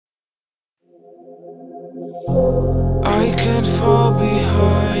I can't fall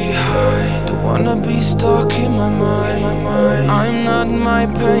behind. Don't wanna be stuck in my mind. I'm not my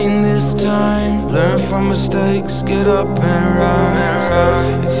pain this time. Learn from mistakes, get up and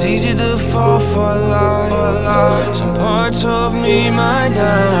rise. It's easy to fall for life. Some parts of me might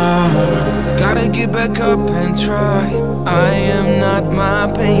die. Gotta get back up and try. I am not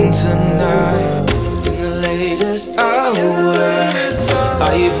my pain tonight. In the latest hours,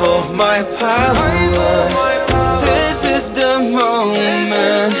 I evolve my power. This is the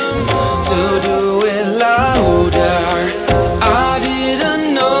moment to do it louder. I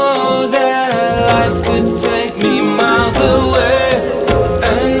didn't know that life could take me miles away,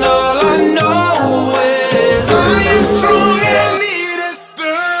 and all I know is I am strong and need a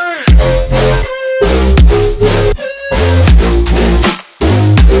start.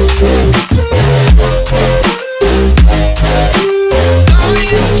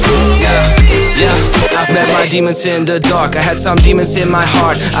 I've met my demons in the dark. I had some demons in my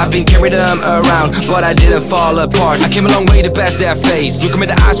heart. I've been carrying them around, but I didn't fall apart. I came a long way to pass that phase. Look at me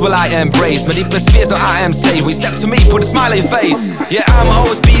in the eyes while I embrace my deepest fears. No, I am safe. We step to me, put a smile on your face. Yeah, I'ma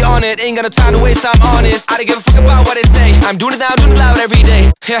always be on it. Ain't got no time to waste, I'm honest. I don't give a fuck about what they say. I'm doing it now, doing it loud every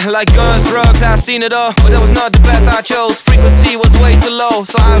day. Yeah, like guns, drugs, I've seen it all, but that was not the path I chose. Frequency was way too low,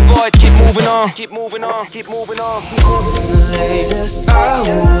 so I avoid. Keep moving on, keep moving on, keep moving on. In the latest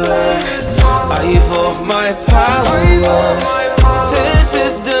hours, I evolve my power. This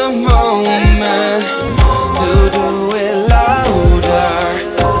is the moment to do it louder.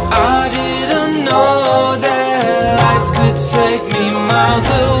 I didn't know that life could take me miles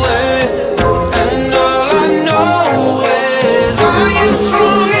away.